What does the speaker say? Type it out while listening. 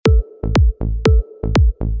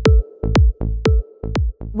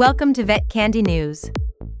Welcome to Vet Candy News.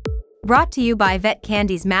 Brought to you by Vet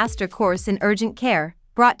Candy's Master Course in Urgent Care,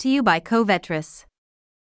 brought to you by Covetrus.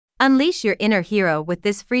 Unleash your inner hero with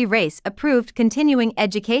this free RACE-approved continuing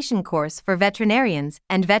education course for veterinarians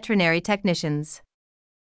and veterinary technicians.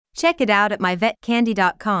 Check it out at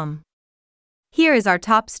myvetcandy.com. Here is our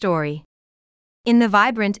top story. In the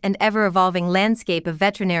vibrant and ever-evolving landscape of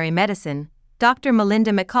veterinary medicine, Dr. Melinda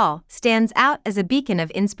McCall stands out as a beacon of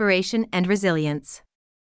inspiration and resilience.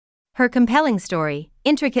 Her compelling story,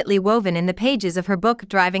 intricately woven in the pages of her book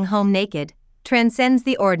Driving Home Naked, transcends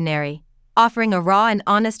the ordinary, offering a raw and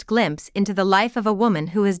honest glimpse into the life of a woman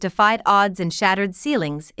who has defied odds and shattered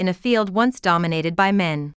ceilings in a field once dominated by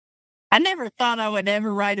men. I never thought I would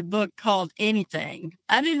ever write a book called anything.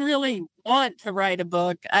 I didn't really want to write a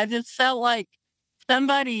book. I just felt like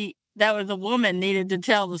somebody that was a woman needed to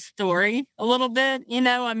tell the story a little bit.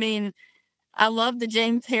 I love the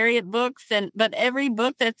James Herriot books, but every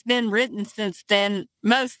book that's been written since then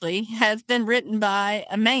mostly has been written by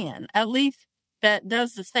a man, at least that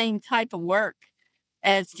does the same type of work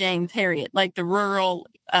as James Herriot, like the rural,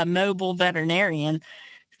 mobile veterinarian.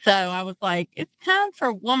 So I was like, it's time for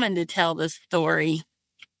a woman to tell this story.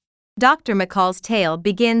 Dr. McCall's tale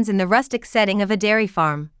begins in the rustic setting of a dairy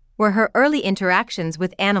farm, where her early interactions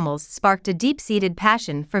with animals sparked a deep-seated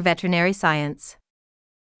passion for veterinary science.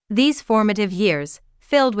 These formative years,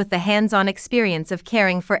 filled with the hands-on experience of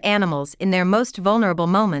caring for animals in their most vulnerable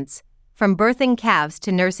moments, from birthing calves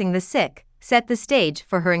to nursing the sick, set the stage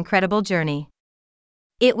for her incredible journey.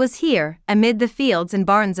 It was here, amid the fields and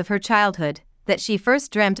barns of her childhood, that she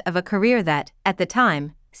first dreamt of a career that, at the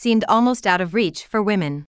time, seemed almost out of reach for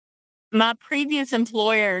women. My previous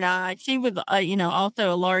employer and I, she was,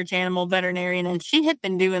 also a large animal veterinarian, and she had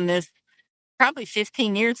been doing this probably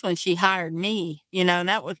 15 years when she hired me, and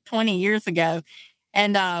that was 20 years ago.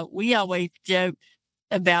 And we always joked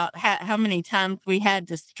about how many times we had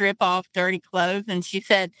to strip off dirty clothes. And she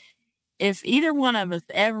said, if either one of us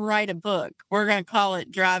ever write a book, we're going to call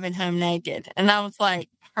it Driving Home Naked. And I was like,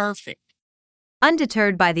 perfect.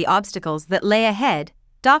 Undeterred by the obstacles that lay ahead,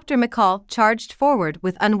 Dr. McCall charged forward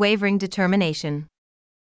with unwavering determination.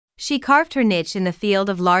 She carved her niche in the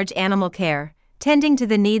field of large animal care, tending to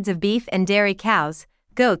the needs of beef and dairy cows,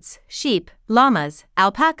 goats, sheep, llamas,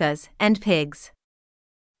 alpacas, and pigs.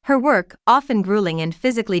 Her work, often grueling and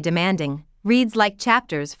physically demanding, reads like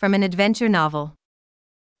chapters from an adventure novel.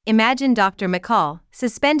 Imagine Dr. McCall,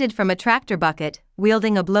 suspended from a tractor bucket,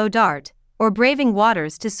 wielding a blow dart, or braving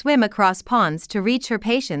waters to swim across ponds to reach her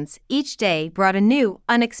patients. Each day brought a new,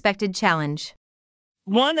 unexpected challenge.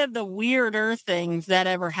 One of the weirder things that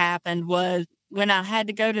ever happened was when I had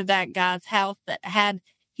to go to that guy's house I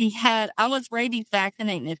was rabies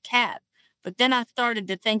vaccinating his cat, but then I started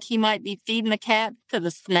to think he might be feeding the cat to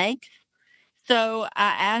the snake. So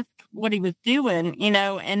I asked what he was doing,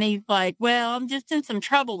 and he's like, well, I'm just in some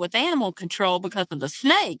trouble with animal control because of the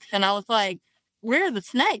snakes. And I was like, where are the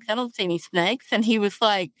snakes? I don't see any snakes. And he was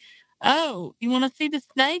like, oh, you want to see the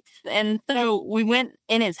snakes? And so we went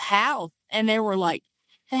in his house, and there were like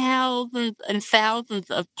thousands and thousands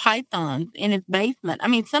of pythons in his basement.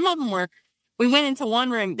 Some of them we went into one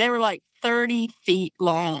room, they were like 30 feet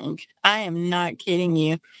long. I am not kidding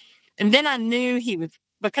you. And then I knew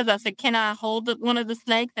because I said, can I hold one of the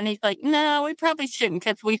snakes? And he's like, no, we probably shouldn't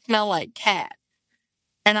because we smell like cats.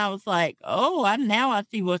 And I was like, now I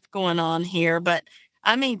see what's going on here. But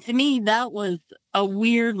to me, that was a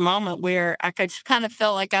weird moment where I just kind of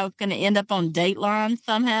felt like I was going to end up on Dateline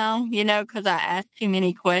somehow, because I asked too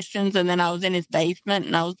many questions, and then I was in his basement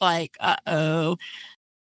and I was like, uh-oh.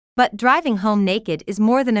 But Driving Home Naked is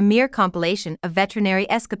more than a mere compilation of veterinary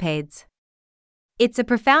escapades. It's a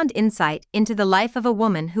profound insight into the life of a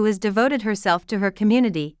woman who has devoted herself to her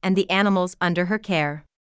community and the animals under her care.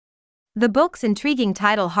 The book's intriguing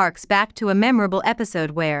title harks back to a memorable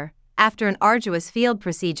episode where, after an arduous field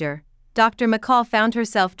procedure, Dr. McCall found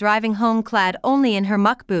herself driving home clad only in her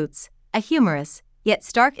muck boots, a humorous, yet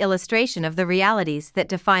stark illustration of the realities that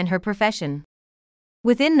define her profession.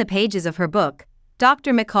 Within the pages of her book,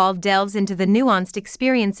 Dr. McCall delves into the nuanced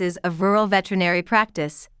experiences of rural veterinary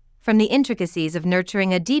practice, from the intricacies of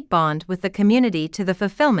nurturing a deep bond with the community to the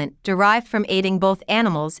fulfillment derived from aiding both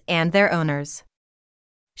animals and their owners.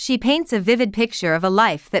 She paints a vivid picture of a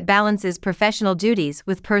life that balances professional duties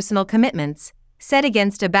with personal commitments, set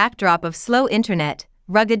against a backdrop of slow internet,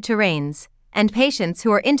 rugged terrains, and patients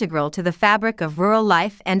who are integral to the fabric of rural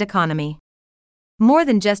life and economy. More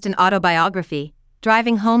than just an autobiography,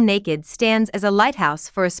 Driving Home Naked stands as a lighthouse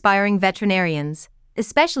for aspiring veterinarians,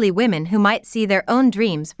 especially women who might see their own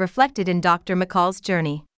dreams reflected in Dr. McCall's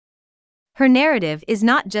journey. Her narrative is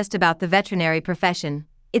not just about the veterinary profession,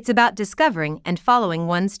 It's about discovering and following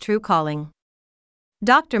one's true calling.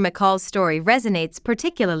 Dr. McCall's story resonates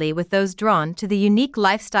particularly with those drawn to the unique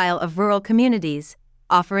lifestyle of rural communities,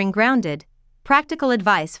 offering grounded, practical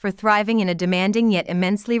advice for thriving in a demanding yet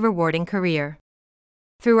immensely rewarding career.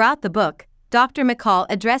 Throughout the book, Dr. McCall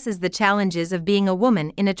addresses the challenges of being a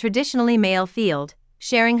woman in a traditionally male field,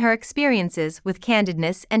 sharing her experiences with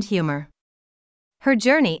candidness and humor. Her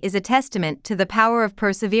journey is a testament to the power of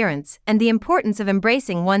perseverance and the importance of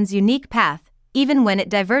embracing one's unique path, even when it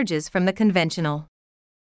diverges from the conventional.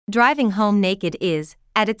 Driving Home Naked is,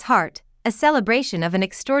 at its heart, a celebration of an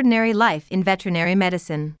extraordinary life in veterinary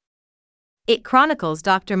medicine. It chronicles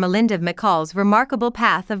Dr. Melinda McCall's remarkable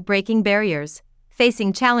path of breaking barriers,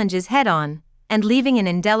 facing challenges head-on, and leaving an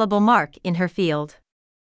indelible mark in her field.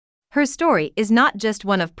 Her story is not just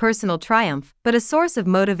one of personal triumph, but a source of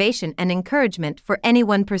motivation and encouragement for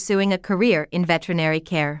anyone pursuing a career in veterinary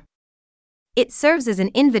care. It serves as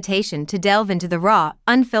an invitation to delve into the raw,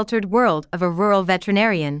 unfiltered world of a rural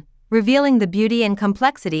veterinarian, revealing the beauty and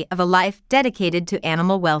complexity of a life dedicated to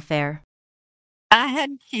animal welfare. I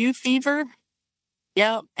had Q fever.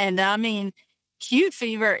 Yep. And I mean, Q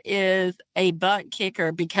fever is a butt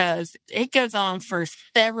kicker because it goes on for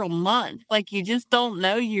several months. Like you just don't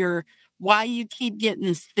know why you keep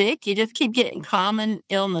getting sick. You just keep getting common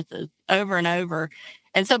illnesses over and over.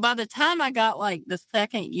 And so by the time I got like the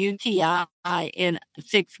second UTI in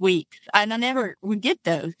 6 weeks, and I never would get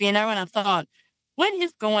those, and I thought, what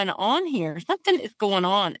is going on here? Something is going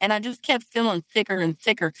on. And I just kept feeling sicker and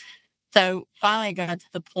sicker. So finally I got to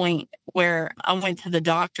the point where I went to the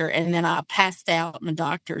doctor and then I passed out in the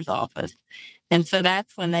doctor's office. And so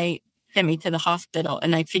that's when they sent me to the hospital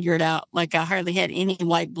and they figured out like I hardly had any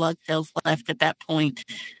white blood cells left at that point.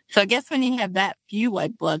 So I guess when you have that few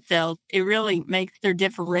white blood cells, it really makes their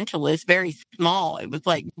differential list very small. It was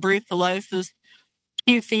like brucellosis,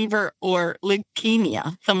 Q fever, or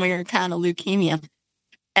leukemia, some weird kind of leukemia.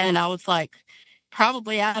 And I was like,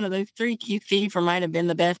 probably out of those three, Q fever might have been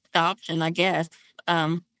the best option, I guess.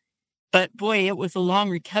 But boy, it was a long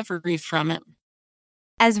recovery from it.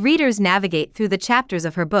 As readers navigate through the chapters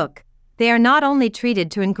of her book, they are not only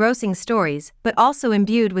treated to engrossing stories but also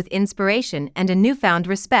imbued with inspiration and a newfound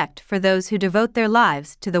respect for those who devote their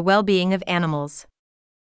lives to the well-being of animals.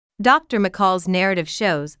 Dr. McCall's narrative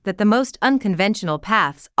shows that the most unconventional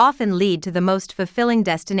paths often lead to the most fulfilling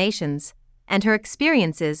destinations, and her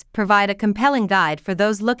experiences provide a compelling guide for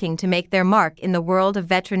those looking to make their mark in the world of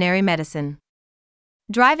veterinary medicine.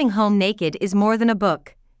 Driving Home Naked is more than a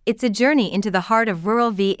book. It's a journey into the heart of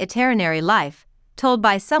rural veterinary life, told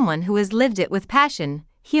by someone who has lived it with passion,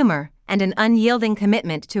 humor, and an unyielding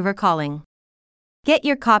commitment to her calling. Get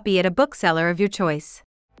your copy at a bookseller of your choice.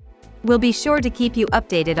 We'll be sure to keep you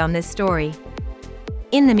updated on this story.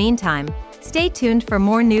 In the meantime, stay tuned for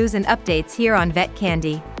more news and updates here on Vet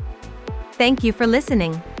Candy. Thank you for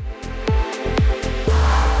listening.